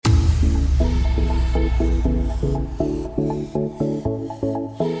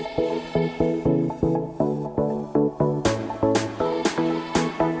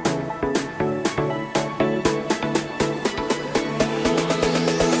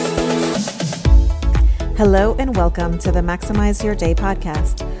Hello and welcome to the Maximize Your Day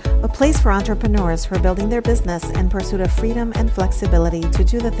podcast, a place for entrepreneurs who are building their business in pursuit of freedom and flexibility to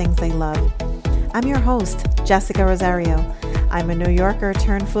do the things they love. I'm your host, Jessica Rosario. I'm a New Yorker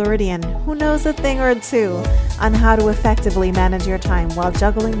turned Floridian who knows a thing or two on how to effectively manage your time while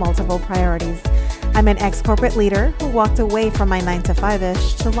juggling multiple priorities. I'm an ex-corporate leader who walked away from my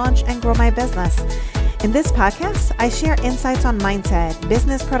 9-to-5-ish to launch and grow my business. In this podcast, I share insights on mindset,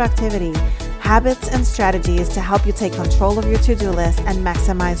 business productivity, habits, and strategies to help you take control of your to-do list and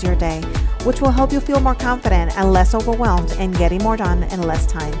maximize your day, which will help you feel more confident and less overwhelmed in getting more done in less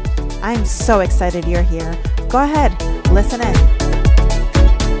time. I am so excited you're here. Go ahead, listen in.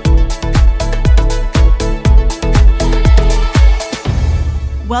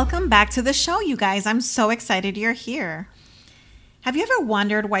 Welcome back to the show, you guys. I'm so excited you're here. Have you ever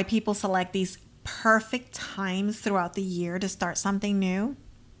wondered why people select these perfect times throughout the year to start something new?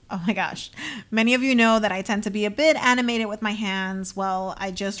 Oh my gosh. Many of you know that I tend to be a bit animated with my hands. Well, I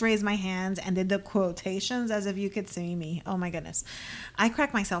just raised my hands and did the quotations as if you could see me. Oh my goodness. I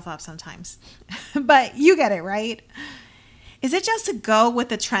crack myself up sometimes. But you get it, right? Is it just to go with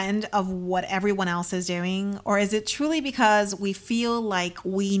the trend of what everyone else is doing? Or is it truly because we feel like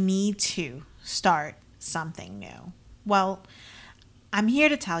we need to start something new? Well, I'm here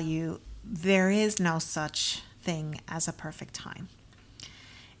to tell you there is no such thing as a perfect time.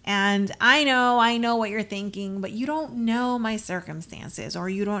 And I know what you're thinking, but you don't know my circumstances, or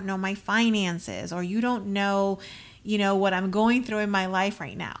you don't know my finances, or you don't know, what I'm going through in my life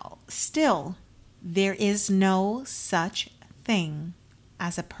right now. Still, there is no such thing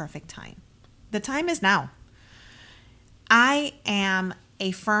as a perfect time. The time is now. I am a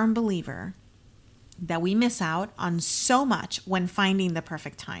firm believer that we miss out on so much when finding the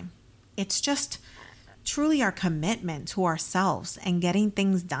perfect time. It's just truly our commitment to ourselves and getting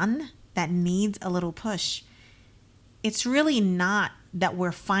things done that needs a little push. It's really not that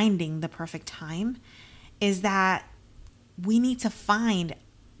we're finding the perfect time, is that we need to find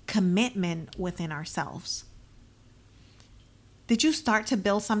commitment within ourselves. Did you start to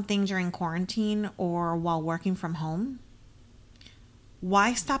build something during quarantine or while working from home?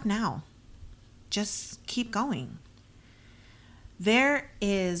 Why stop now? Just keep going. There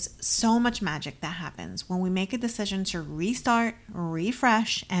is so much magic that happens when we make a decision to restart,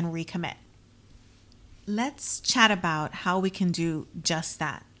 refresh, and recommit. Let's chat about how we can do just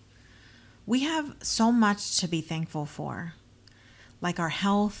that. We have so much to be thankful for, like our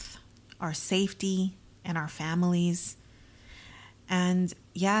health, our safety, and our families. And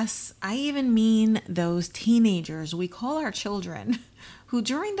yes, I even mean those teenagers we call our children, who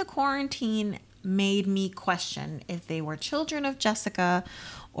during the quarantine made me question if they were children of Jessica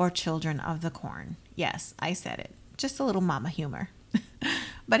or children of the corn. Yes, I said it. Just a little mama humor.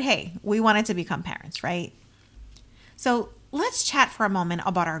 But hey, we wanted to become parents, right? So let's chat for a moment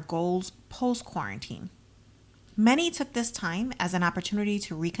about our goals post-quarantine. Many took this time as an opportunity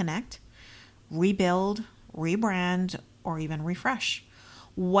to reconnect, rebuild, rebrand, or even refresh.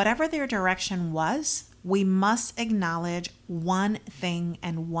 Whatever their direction was, we must acknowledge one thing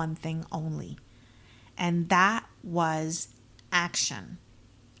and one thing only. And that was action.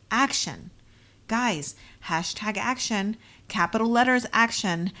 Action. Guys, #action, capital letters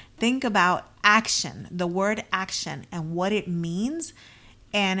action. Think about action, the word action, and what it means,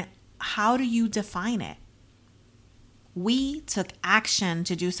 and how do you define it? We took action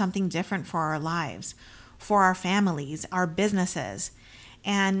to do something different for our lives, for our families, our businesses.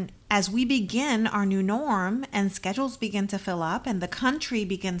 And as we begin our new norm and schedules begin to fill up and the country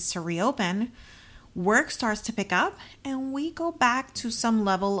begins to reopen, work starts to pick up and we go back to some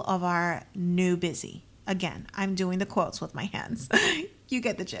level of our new busy. Again, I'm doing the quotes with my hands. You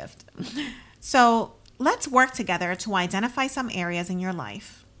get the gist. So let's work together to identify some areas in your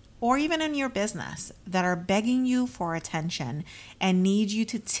life or even in your business that are begging you for attention and need you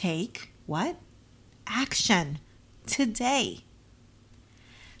to take what? Action today.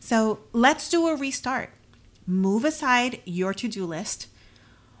 So let's do a restart. Move aside your to-do list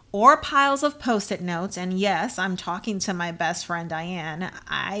or piles of Post-it notes. And yes, I'm talking to my best friend, Diane.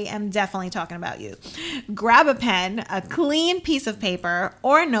 I am definitely talking about you. Grab a pen, a clean piece of paper,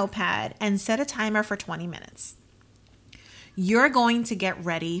 or a notepad, and set a timer for 20 minutes. You're going to get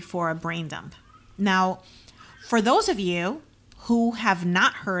ready for a brain dump. Now, for those of you who have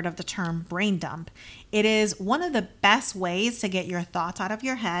not heard of the term brain dump, it is one of the best ways to get your thoughts out of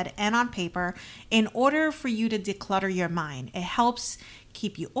your head and on paper in order for you to declutter your mind. It helps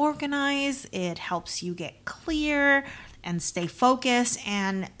keep you organized. It helps you get clear and stay focused.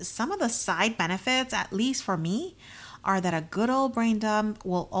 And some of the side benefits, at least for me, are that a good old brain dump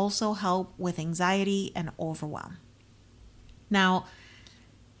will also help with anxiety and overwhelm. Now,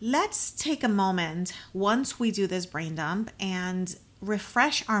 let's take a moment once we do this brain dump and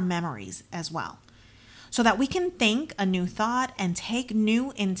refresh our memories as well, so that we can think a new thought and take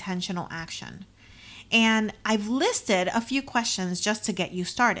new intentional action. And I've listed a few questions just to get you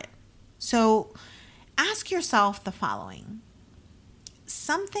started. So ask yourself the following.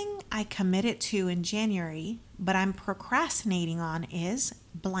 Something I committed to in January, but I'm procrastinating on is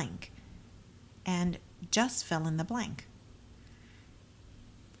blank. And just fill in the blank.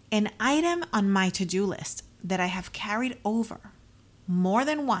 An item on my to-do list that I have carried over more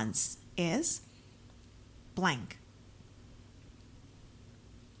than once is blank.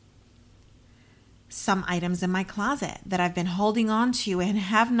 Some items in my closet that I've been holding on to and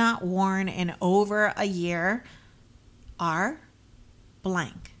have not worn in over a year are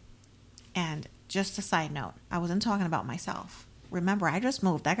blank. And just a side note, I wasn't talking about myself. Remember, I just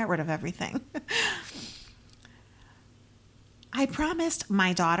moved. I got rid of everything. I promised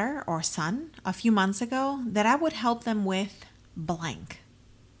my daughter or son a few months ago that I would help them with blank.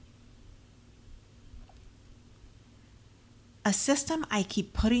 A system I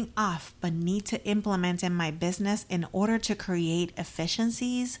keep putting off but need to implement in my business in order to create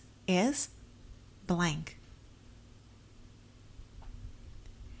efficiencies is blank.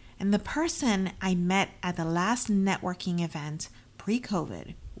 And the person I met at the last networking event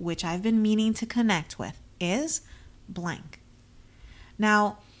pre-COVID, which I've been meaning to connect with, is blank.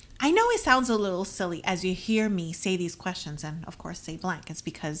 Now, I know it sounds a little silly as you hear me say these questions and, of course, say blank. It's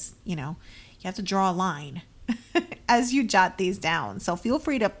because, you have to draw a line as you jot these down. So feel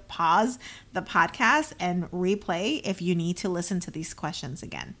free to pause the podcast and replay if you need to listen to these questions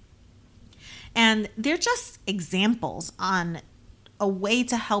again. And they're just examples on a way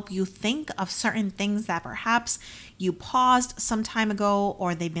to help you think of certain things that perhaps you paused some time ago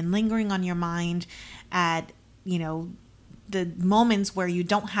or they've been lingering on your mind at, the moments where you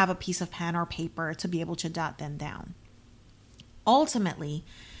don't have a piece of pen or paper to be able to jot them down. Ultimately,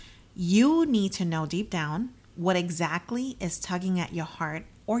 you need to know deep down what exactly is tugging at your heart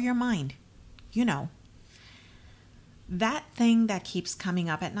or your mind. That thing that keeps coming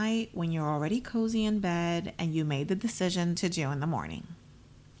up at night when you're already cozy in bed and you made the decision to do in the morning.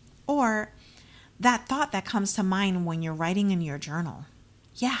 Or that thought that comes to mind when you're writing in your journal.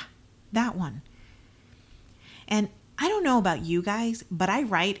 Yeah, that one. And I don't know about you guys, but I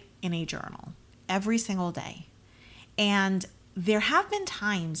write in a journal every single day. And there have been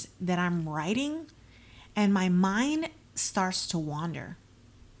times that I'm writing and my mind starts to wander.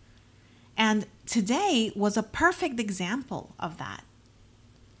 And today was a perfect example of that.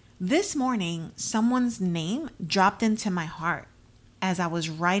 This morning, someone's name dropped into my heart as I was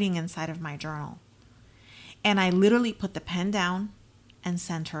writing inside of my journal. And I literally put the pen down and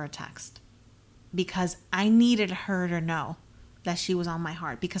sent her a text because I needed her to know that she was on my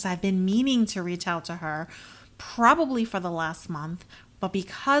heart, because I've been meaning to reach out to her probably for the last month, but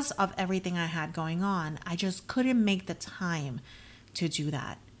because of everything I had going on, I just couldn't make the time to do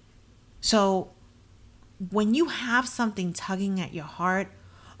that. So when you have something tugging at your heart,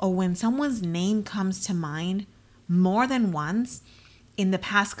 or when someone's name comes to mind more than once in the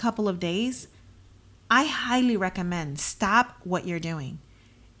past couple of days, I highly recommend stop what you're doing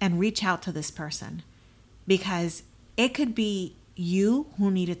and reach out to this person, because it could be you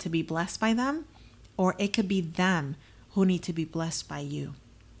who needed to be blessed by them, or it could be them who need to be blessed by you.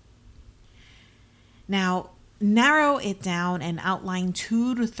 Now, narrow it down and outline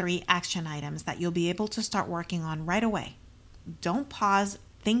 2 to 3 action items that you'll be able to start working on right away. Don't pause.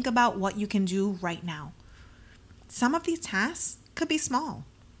 Think about what you can do right now. Some of these tasks could be small,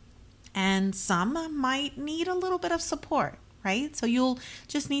 and some might need a little bit of support, right? So you'll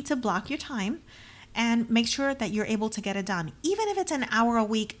just need to block your time and make sure that you're able to get it done, even if it's an hour a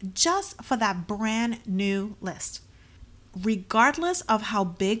week, just for that brand new list. Regardless of how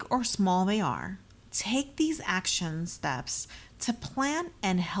big or small they are, take these action steps to plan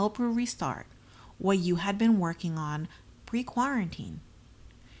and help you restart what you had been working on pre-quarantine.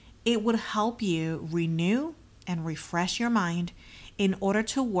 It would help you renew and refresh your mind in order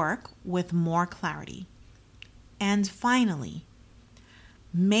to work with more clarity. And finally,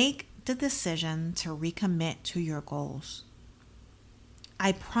 make the decision to recommit to your goals.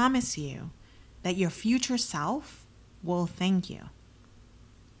 I promise you that your future self will thank you.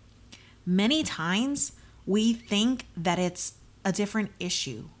 Many times we think that it's a different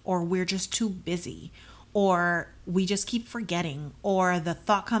issue, or we're just too busy, or we just keep forgetting, or the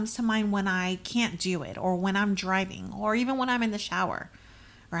thought comes to mind when I can't do it, or when I'm driving, or even when I'm in the shower,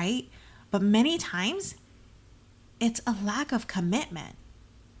 right? But many times it's a lack of commitment.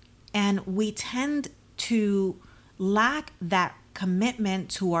 And we tend to lack that commitment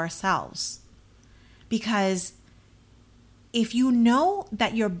to ourselves. Because if you know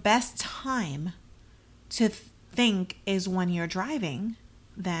that your best time to think is when you're driving,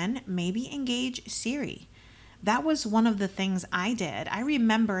 then maybe engage Siri. That was one of the things I did. I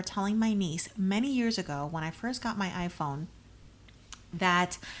remember telling my niece many years ago when I first got my iPhone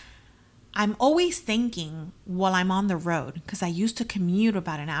that I'm always thinking while I'm on the road, because I used to commute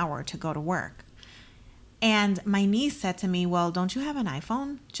about an hour to go to work. And my niece said to me, well, don't you have an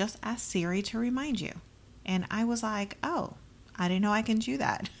iPhone? Just ask Siri to remind you. And I was like, oh, I didn't know I can do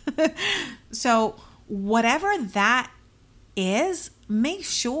that. So whatever that is, make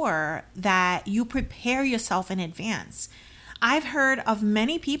sure that you prepare yourself in advance. I've heard of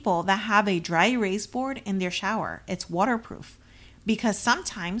many people that have a dry erase board in their shower. It's waterproof because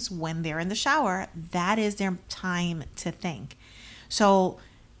sometimes when they're in the shower, that is their time to think. So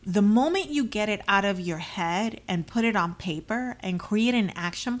the moment you get it out of your head and put it on paper and create an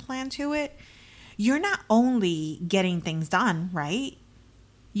action plan to it, you're not only getting things done, right?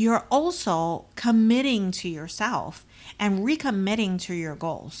 You're also committing to yourself and recommitting to your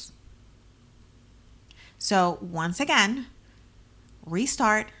goals. So once again,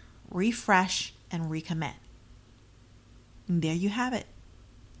 restart, refresh, and recommit. And there you have it.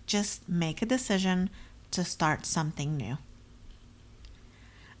 Just make a decision to start something new.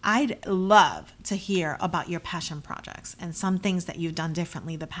 I'd love to hear about your passion projects and some things that you've done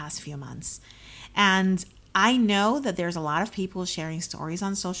differently the past few months. And I know that there's a lot of people sharing stories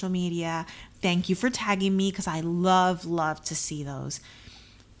on social media. Thank you for tagging me because I love to see those.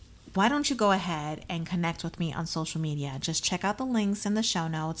 Why don't you go ahead and connect with me on social media? Just check out the links in the show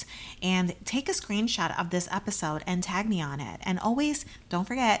notes and take a screenshot of this episode and tag me on it. And always, don't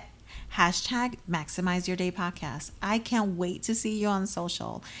forget, hashtag Maximize Your Day Podcast. I can't wait to see you on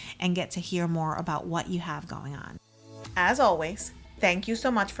social and get to hear more about what you have going on. As always, thank you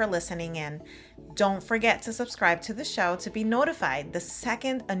so much for listening in. Don't forget to subscribe to the show to be notified the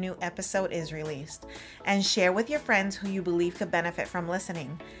second a new episode is released, and share with your friends who you believe could benefit from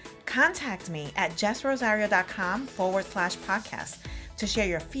listening. Contact me at jessrosario.com/podcast to share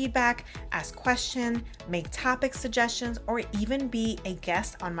your feedback, ask questions, make topic suggestions, or even be a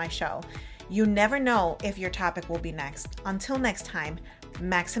guest on my show. You never know if your topic will be next. Until next time,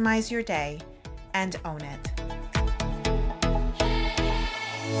 maximize your day and own it.